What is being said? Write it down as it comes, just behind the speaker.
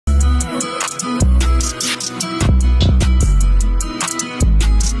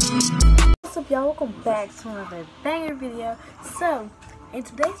y'all? Welcome back to another banger video. So, in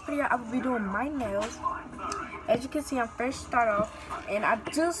today's video, I will be doing my nails. As you can see, I'm fresh start off, and I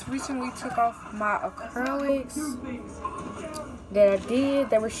just recently took off my acrylics that I did.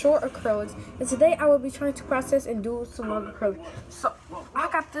 They were short acrylics, and today I will be trying to process and do some more acrylics. So, I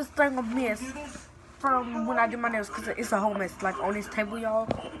got this thing of mess from when I did my nails, because it's a whole mess. Like on this table, y'all,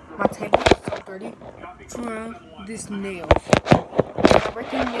 my table is so dirty from this nail. I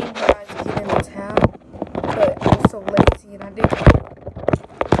recommend you guys get in the towel, but I'm so lazy and I didn't. Oh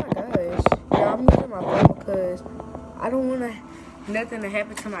my gosh, yeah, I'm using my phone because I don't want nothing to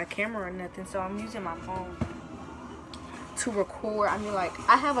happen to my camera or nothing, so I'm using my phone to record. I mean, like,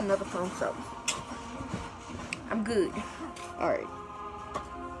 I have another phone, so I'm good. Alright.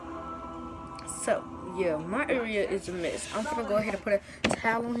 So, yeah, my area is a mess. I'm gonna go ahead and put a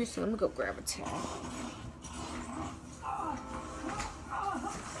towel on here, so let me go grab a towel.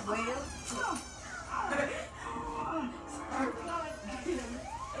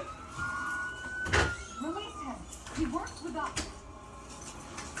 He works with us.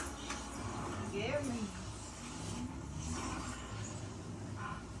 Scary.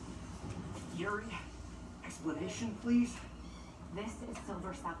 Yuri, explanation, please. This is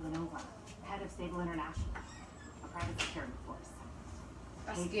Silver Saplanova, head of Stable International, a private security force.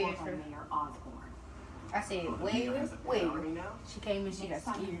 Paid for by Mayor Osborne. I said, wait. She came and she got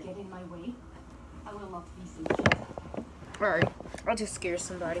scared. Get in my way. I will not be so. Alright, I just scared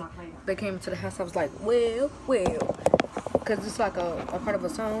somebody. They came into the house. I was like, well. Because it's like a part of a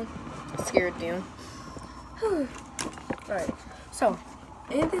song. I scared them. Alright, so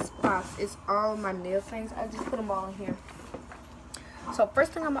in this box is all my nail things. I just put them all in here. So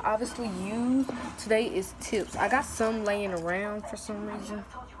first thing I'm going to obviously use today is tips. I got some laying around for some reason.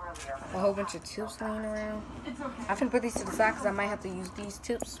 A whole bunch of tips laying around. I'm going to put these to the side because I might have to use these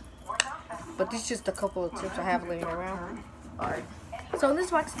tips. But this is just a couple of tips I have laying around. Alright. So in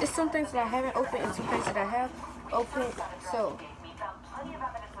this box, it's some things that I haven't opened and some things that I have opened. So,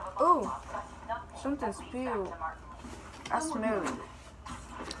 ooh, something spilled. I smell it.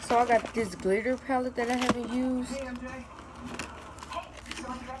 So I got this glitter palette that I haven't used.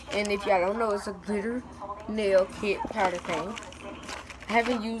 And if y'all don't know, it's a glitter nail kit powder thing. I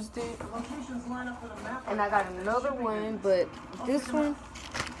haven't used it. And I got another one, but this one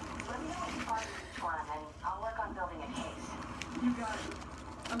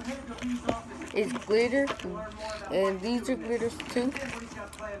is glitter, and these are glitters too,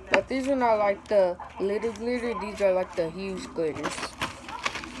 but these are not like the little glitter. These are like the huge glitters.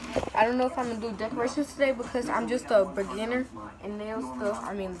 I don't know if I'm gonna do decorations today because I'm just a beginner in nail stuff.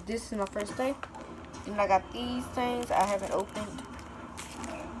 I mean, this is my first day, and I got these things I haven't opened.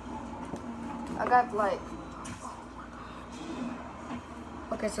 I got like,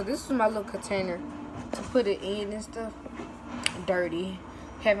 okay, so this is my little container to put it in and stuff. Dirty,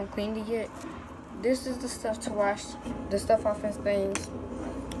 haven't cleaned it yet. This is the stuff to wash the stuff off and things.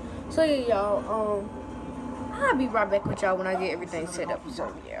 So yeah, y'all, I'll be right back with y'all when I get everything set up.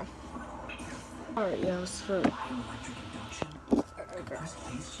 So yeah. Alright, y'all, so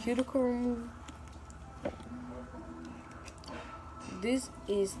cuticle remover. This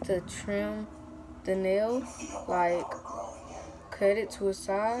is to trim the nail, like cut it to a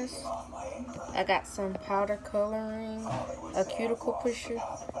size. I got some powder coloring, a cuticle pusher.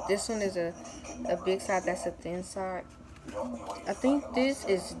 This one is a big side, that's a thin side. I think this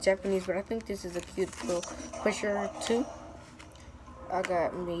is Japanese, but I think this is a cuticle pusher too. I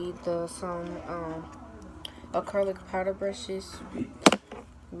got me some acrylic powder brushes.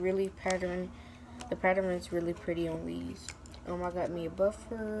 Really pattern. The pattern is really pretty on these. I got me a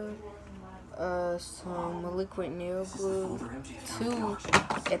buffer. Some liquid nail glue, two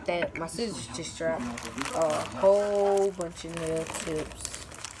at that. My scissors just dropped. A whole bunch of nail tips,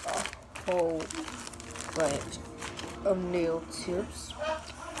 a whole bunch of nail tips.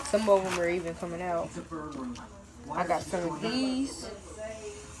 Some of them are even coming out. I got some of these.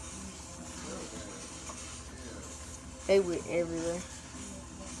 They went everywhere.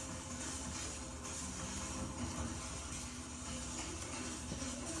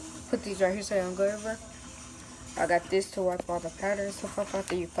 Put these right here so they don't go everywhere. I got this to wipe all the powder and stuff off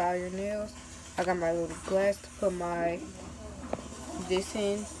after you file your nails. I got my little glass to put this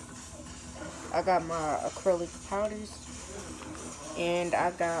in. I got my acrylic powders. And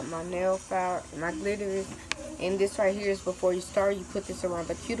I got my nail file, my glitters. And this right here is before you start. You put this around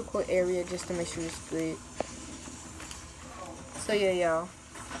the cuticle area just to make sure it's good. So yeah, y'all.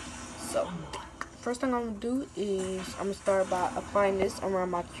 So first thing I'm gonna do is I'm gonna start by applying this around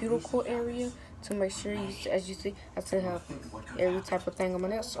my cuticle area to make sure as you see, I still have every type of thing on my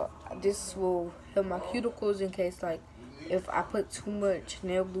nails. So this will help my cuticles in case like if I put too much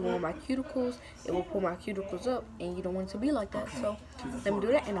nail glue on my cuticles, it will pull my cuticles up, and you don't want it to be like that. So let me do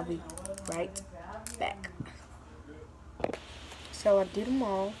that, and I'll be right back. So I did them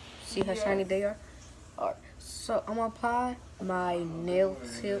all. See how shiny they are? Alright, so I'm gonna apply my nail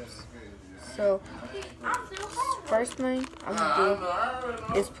tips. So first thing I'm gonna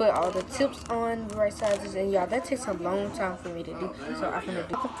do is put all the tips on the right sizes, and y'all, that takes a long time for me to do. So I'm gonna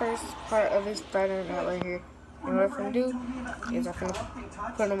do the first part of it, starting out right here. And what I'm gonna do is I'm gonna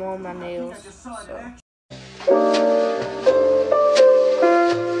put them on my nails.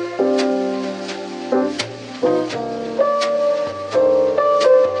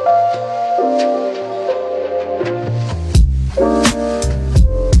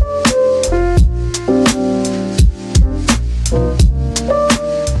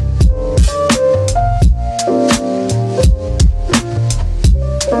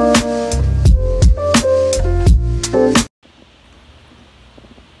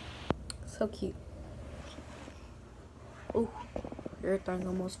 So cute. Ooh, everything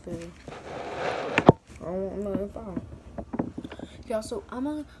almost fell. I don't want nothing fall. Y'all, so I'm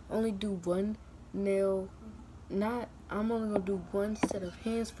gonna only do one nail. I'm only gonna do one set of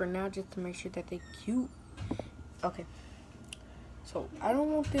hands for now, just to make sure that they're cute. Okay. So I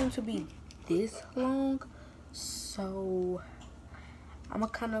don't want them to be this long. So I'm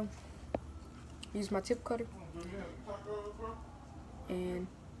gonna kind of use my tip cutter, and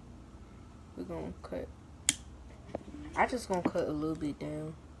we're gonna cut. I just gonna cut a little bit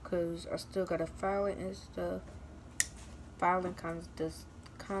down because I still gotta file it and stuff. Filing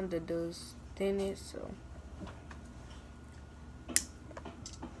kinda does thin it, so.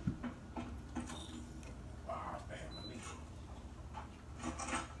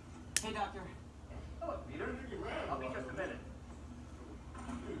 Hey, doctor. Hello, Peter. I'll be just a minute.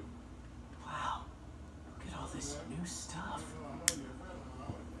 Wow. Look at all this new stuff.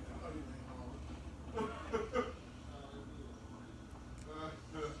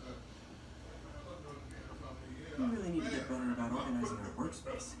 We really need to get better about organizing our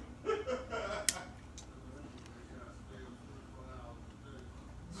workspace. Where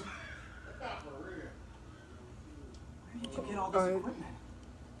did you get all this equipment?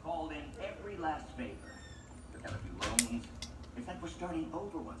 Called in every last favor. We've got a few loans. It's like we're starting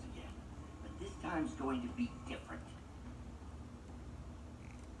over once again. But this time's going to be different.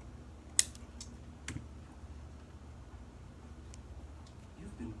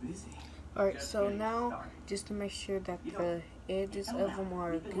 You've been busy. Alright, so now, just to make sure that the edges of them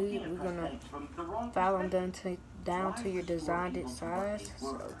are good, we're gonna file them down to your designed size.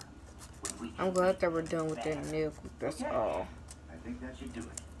 So I'm glad that we're done with that nail glue. That's all. I think that should do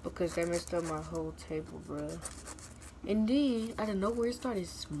it. Because they messed up my whole table, bro. And then, out of nowhere, it started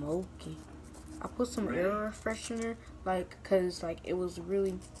smoking. I put some air freshener, cause it was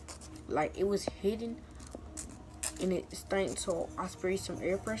really, it was hidden. And it stank, so I sprayed some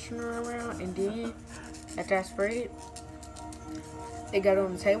air freshener around, and then after I sprayed it got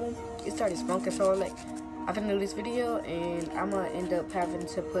on the table. It started smoking, so I'm gonna do this video, and I'm gonna end up having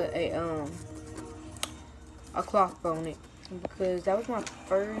to put a cloth on it because that was my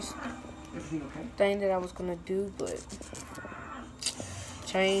first thing that I was gonna do, but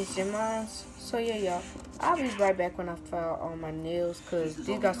changed in mind. So yeah, y'all, I'll be right back when I file on my nails because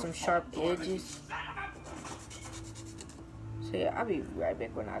these got some sharp edges. So yeah, I'll be right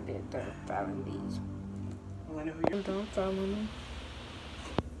back when I get done filing these. I'm done filing them.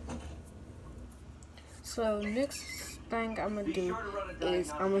 So next thing I'm gonna do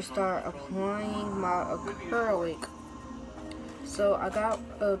is I'm gonna start applying my acrylic. So I got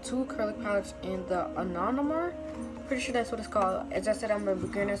 2 acrylic palettes in the Anonymar. Pretty sure that's what it's called. As I said, I'm a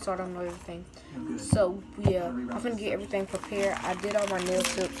beginner, so I don't know everything. So yeah, I'm gonna get everything prepared. I did all my nail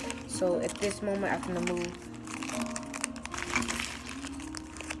tips, so at this moment I'm gonna move.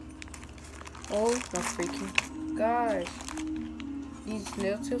 Oh my freaking gosh. These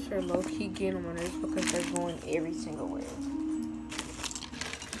nail tips are low-key getting on my nerves because they're going every single way.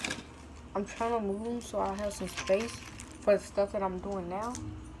 I'm trying to move them so I have some space for the stuff that I'm doing now,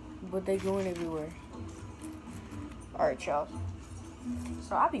 but they're going everywhere. Alright, y'all.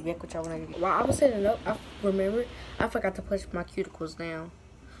 So I'll be back with y'all when I get. While I was setting up, I remembered I forgot to push my cuticles down.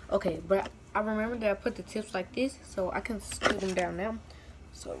 Okay, but I remembered that I put the tips like this, so I can scoot them down now.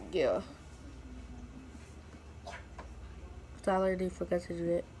 So yeah. So I already forgot to do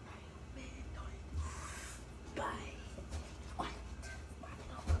that.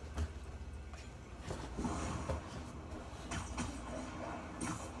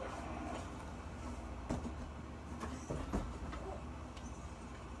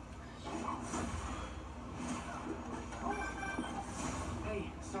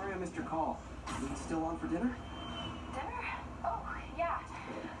 missed your call. Are you still on for dinner? Dinner? Oh, yeah.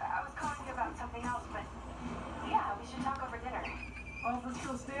 I was calling you about something else, but yeah, we should talk over dinner. Offer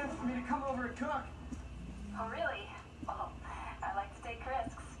still stands for me to come over and cook. Oh, really? Well, I like to take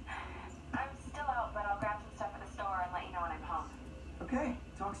risks. I'm still out, but I'll grab some stuff at the store and let you know when I'm home. Okay,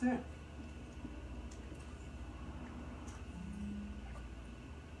 talk soon.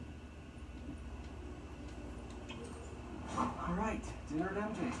 All right, dinner at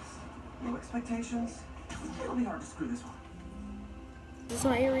MJ's. No expectations. It'll be hard to screw this one. This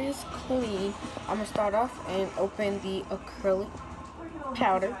one area is clean. I'm gonna start off and open the acrylic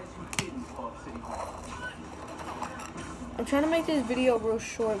powder. I'm trying to make this video real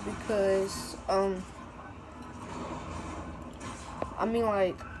short because I mean,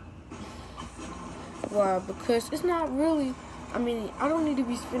 like, why? Because it's not really, I mean, I don't need to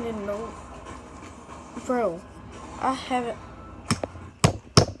be spending no, bro, I haven't,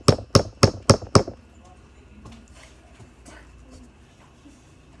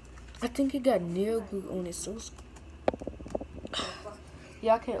 I think it got nail glue on it, so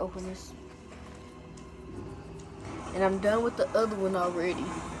yeah, I can't open this. And I'm done with the other one already.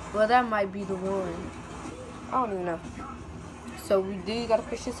 Well, that might be the one. I don't even know. So we do gotta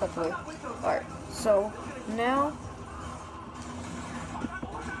push this out the way. Alright, so now,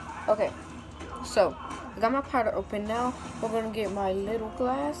 okay, so I got my powder open now. We're gonna get my little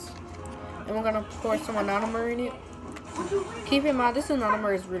glass and we're gonna pour some anonymer in it. Keep in mind, this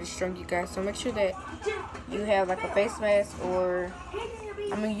anonymer is really strong, you guys, so make sure that you have like a face mask, or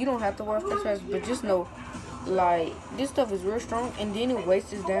I mean, you don't have to wear a face mask, but just know, like, this stuff is real strong, and then it weighs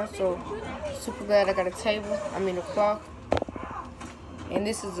this down. So super glad I got a table, I mean a cloth, and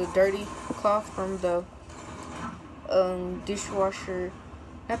this is a dirty cloth from the dishwasher,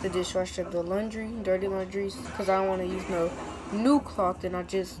 not the dishwasher, the laundry, dirty laundries, because I don't want to use no new cloth and I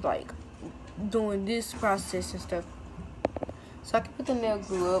just like doing this process and stuff. So I can put the nail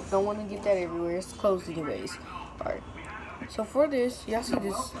glue up, don't want to get that everywhere, it's closed anyways. Alright, so for this, y'all see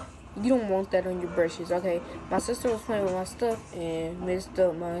this, you don't want that on your brushes, okay? My sister was playing with my stuff and messed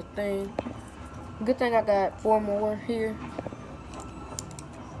up my thing. Good thing I got 4 more here.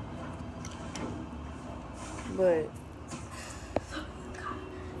 But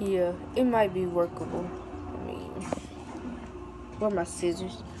yeah, it might be workable. I mean, where are my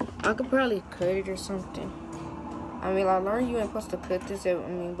scissors? I could probably cut it or something. I mean, I learned you ain't supposed to cut this. I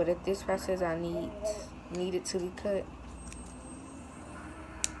mean, but at this process, I need it to be cut.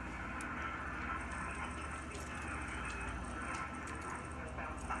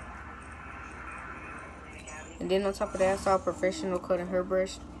 And then on top of that, I saw a professional cutting her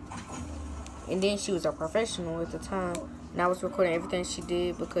brush. And then she was a professional at the time. And I was recording everything she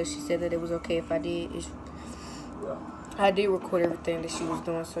did because she said that it was okay if I did. I did record everything that she was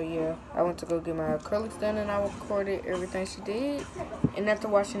doing. So yeah, I went to go get my acrylics done and I recorded everything she did. And after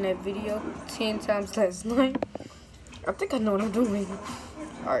watching that video 10 times last night, I think I know what I'm doing.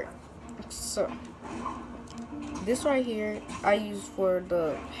 Alright, so this right here I use for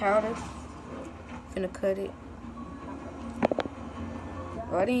the powder. Finna cut it.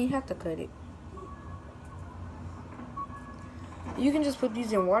 Well, I didn't have to cut it. You can just put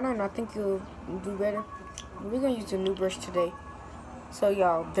these in water and I think you'll do better. We're gonna use a new brush today. So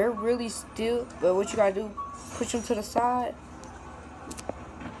y'all, they're really still, but what you gotta do, push them to the side.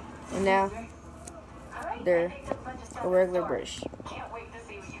 And now, they're a regular brush.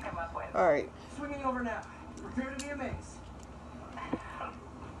 Alright. Swinging over now. Prepare to be amazed.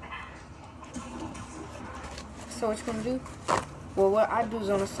 So what you gonna do? Well, what I do is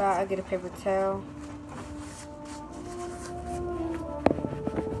on the side, I get a paper towel.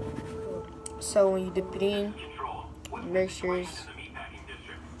 So when you dip it in, make sure it's,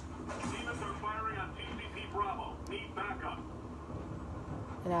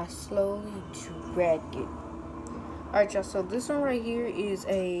 and I slowly drag it. Alright y'all, so this one right here is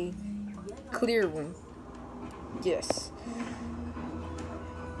a clear one. Yes.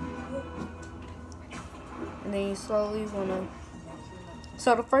 And then you slowly wanna,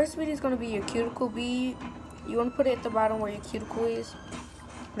 so the first bead is gonna be your cuticle bead. You wanna put it at the bottom where your cuticle is.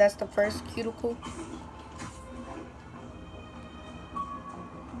 That's the first cuticle.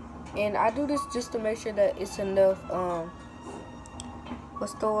 And I do this just to make sure that it's enough,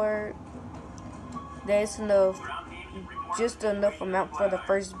 what's the word? That it's enough, just enough amount for the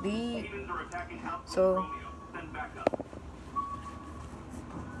first bead. So,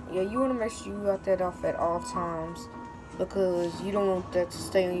 yeah, you want to make sure you got that off at all times, because you don't want that to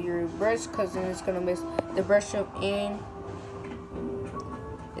stay on your brush, because then it's going to mess the brush up and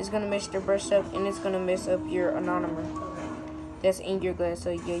it's going to mess the brush up and it's going to mess up your anonymer. that's in your glass.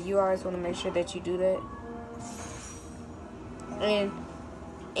 So yeah, you always want to make sure that you do that.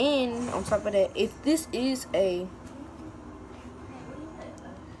 And on top of that, if this is a,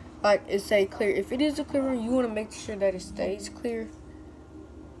 like it's a clear, if it is a clear one, you want to make sure that it stays clear.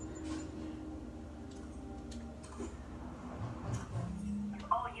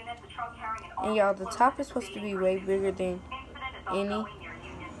 And y'all, the top is supposed to be way bigger than any.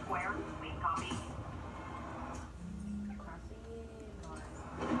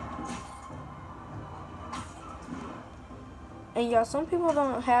 And y'all, some people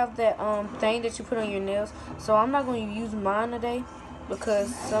don't have that thing that you put on your nails, so I'm not going to use mine today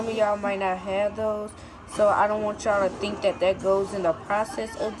because some of y'all might not have those. So I don't want y'all to think that that goes in the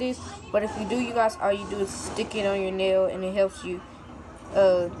process of this. But if you do, you guys, all you do is stick it on your nail, and it helps you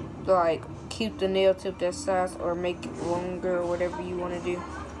like keep the nail tip that size or make it longer or whatever you want to do.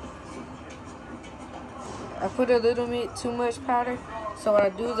 I put a little bit too much powder, so what I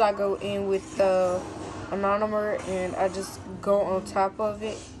do is I go in with the anonymer and I just go on top of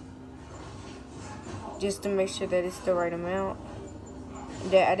it just to make sure that it's the right amount.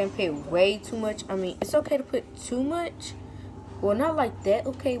 That I didn't put way too much. I mean, it's okay to put too much. Well, not like that,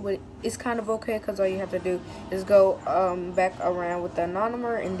 okay, but it's kind of okay because all you have to do is go back around with the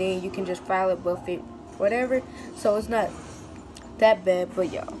anonymer, and then you can just file it, buff it, whatever. So it's not that bad,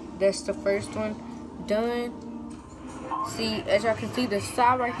 but y'all, that's the first one done. See, as y'all can see, the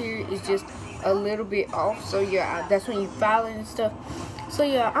side right here is just a little bit off, so yeah, that's when you file it and stuff. So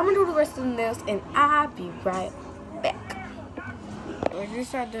yeah, I'm gonna do the rest of the nails, and I'll be right back. I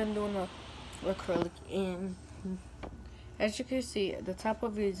just got done doing the acrylic, and as you can see, the top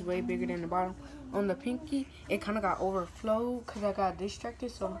of it is way bigger than the bottom. On the pinky, it kind of got overflowed because I got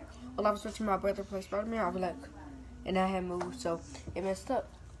distracted. So while I was watching my brother play Spider-Man, I was like, and I had moved, so it messed up.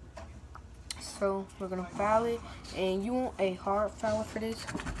 So we're gonna file it, and you want a hard filer for this.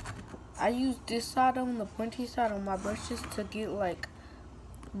 I use this side on the pointy side on my brushes to get like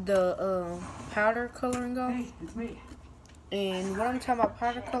the powder coloring off. Hey, it's me. And what I'm talking about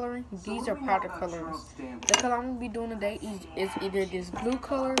powder coloring, these are powder colors. The color I'm going to be doing today is either this blue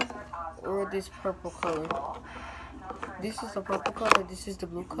color or this purple color. This is the purple color, this is the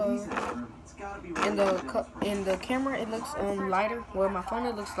blue color. In the camera it looks lighter. Well, my phone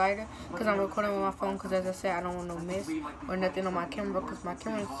it looks lighter because I'm recording with my phone, because as I said, I don't want no mess or nothing on my camera, because my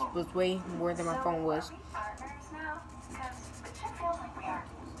camera was way more than my phone was.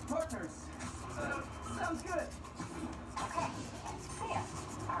 Partners. Sounds good.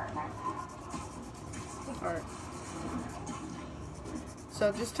 Alright. So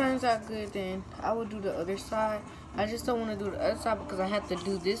if this turns out good, then I will do the other side. I just don't want to do the other side because I have to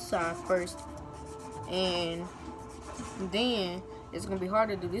do this side first. And then it's going to be hard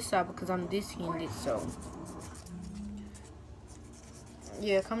to do this side because I'm this-handed. So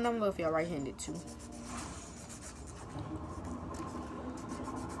yeah, comment down below if y'all right-handed too.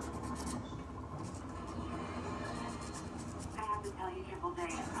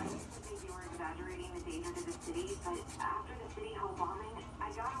 But after the City Hall bombing,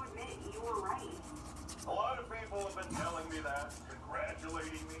 I gotta admit, you were right. A lot of people have been telling me that,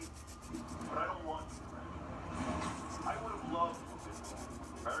 congratulating me, but I don't want to. I would have loved to do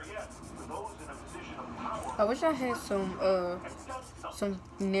more. Better yet, for those in a position of power. I wish I had some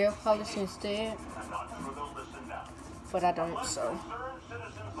nail polish instead, I'm not sure they'll listen now. but I don't. So Concerned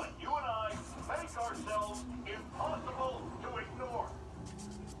citizens like you and I make ourselves impossible to ignore.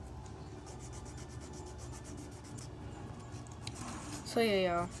 So yeah,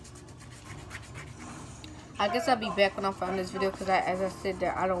 y'all. I guess I'll be back when I find this video, because as I said,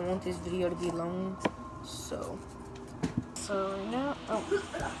 that I don't want this video to be long. So now I'm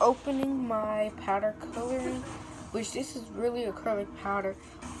opening my powder coloring, which this is really acrylic powder,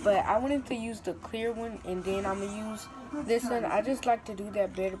 but I wanted to use the clear one, and then I'm gonna use this one. I just like to do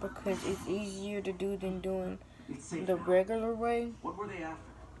that better because it's easier to do than doing the regular way. What were they after?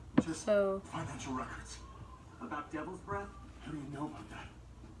 Just So financial records. About Devil's Breath? How do you know about that?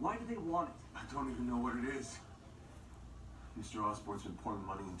 Why do they want it? I don't even know what it is. Mr. Osborne's been pouring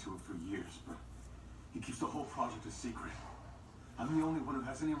money into it for years, but he keeps the whole project a secret. I'm the only one who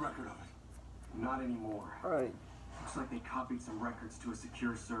has any record of it. Not anymore. alright. Looks like they copied some records to a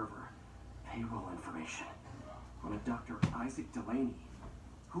secure server. Payroll information. On a Dr. Isaac Delaney.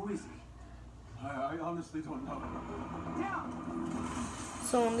 Who is he? I honestly don't know.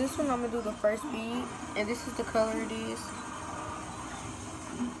 So on this one, I'm gonna do the first bead, and this is the color it is.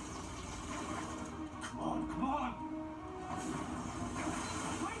 Come on, come on!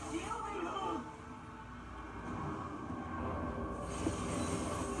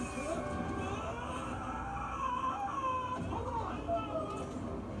 Hold on!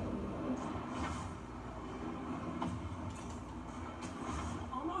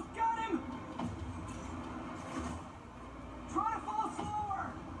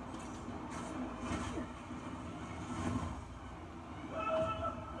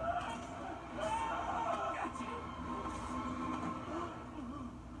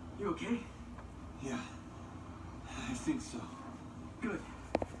 okay? Yeah, I think so. Good.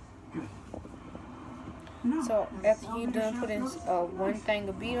 Good. No, So after you done putting one thing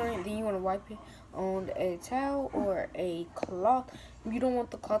of bead on it, then you want to wipe it on a towel or a cloth. You don't want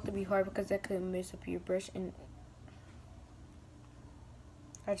the cloth to be hard because that could mess up your brush, and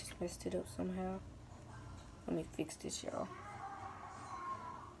I just messed it up somehow. Let me fix this, y'all.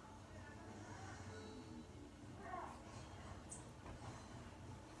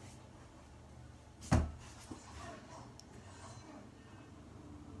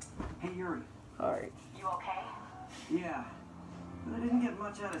 Hey, Yuri. Alright. You okay? Yeah. But I didn't get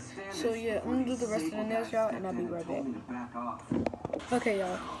much out of Standish. So yeah, I'm gonna do the rest of the nails, y'all, and I'll be right back. Okay,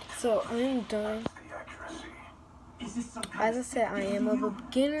 y'all. So I'm done. As I said, I am a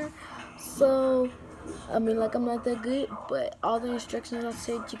beginner, so I mean, like, I'm not that good, but all the instructions I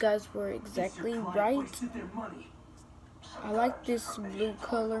said, you guys were exactly right. I like this blue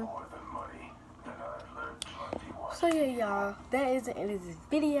color. So yeah, y'all, that is the end of this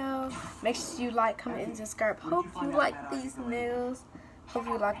video. Make sure you like, comment, and subscribe. Hope you like these nails. Hope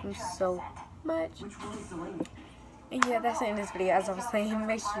you like them so much. And yeah, that's the end of this video. As I was saying,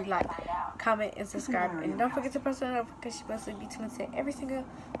 make sure you like, comment, and subscribe. And don't forget to press the notification button so you be tuned to every single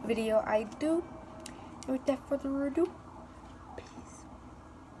video I do. And with that further ado,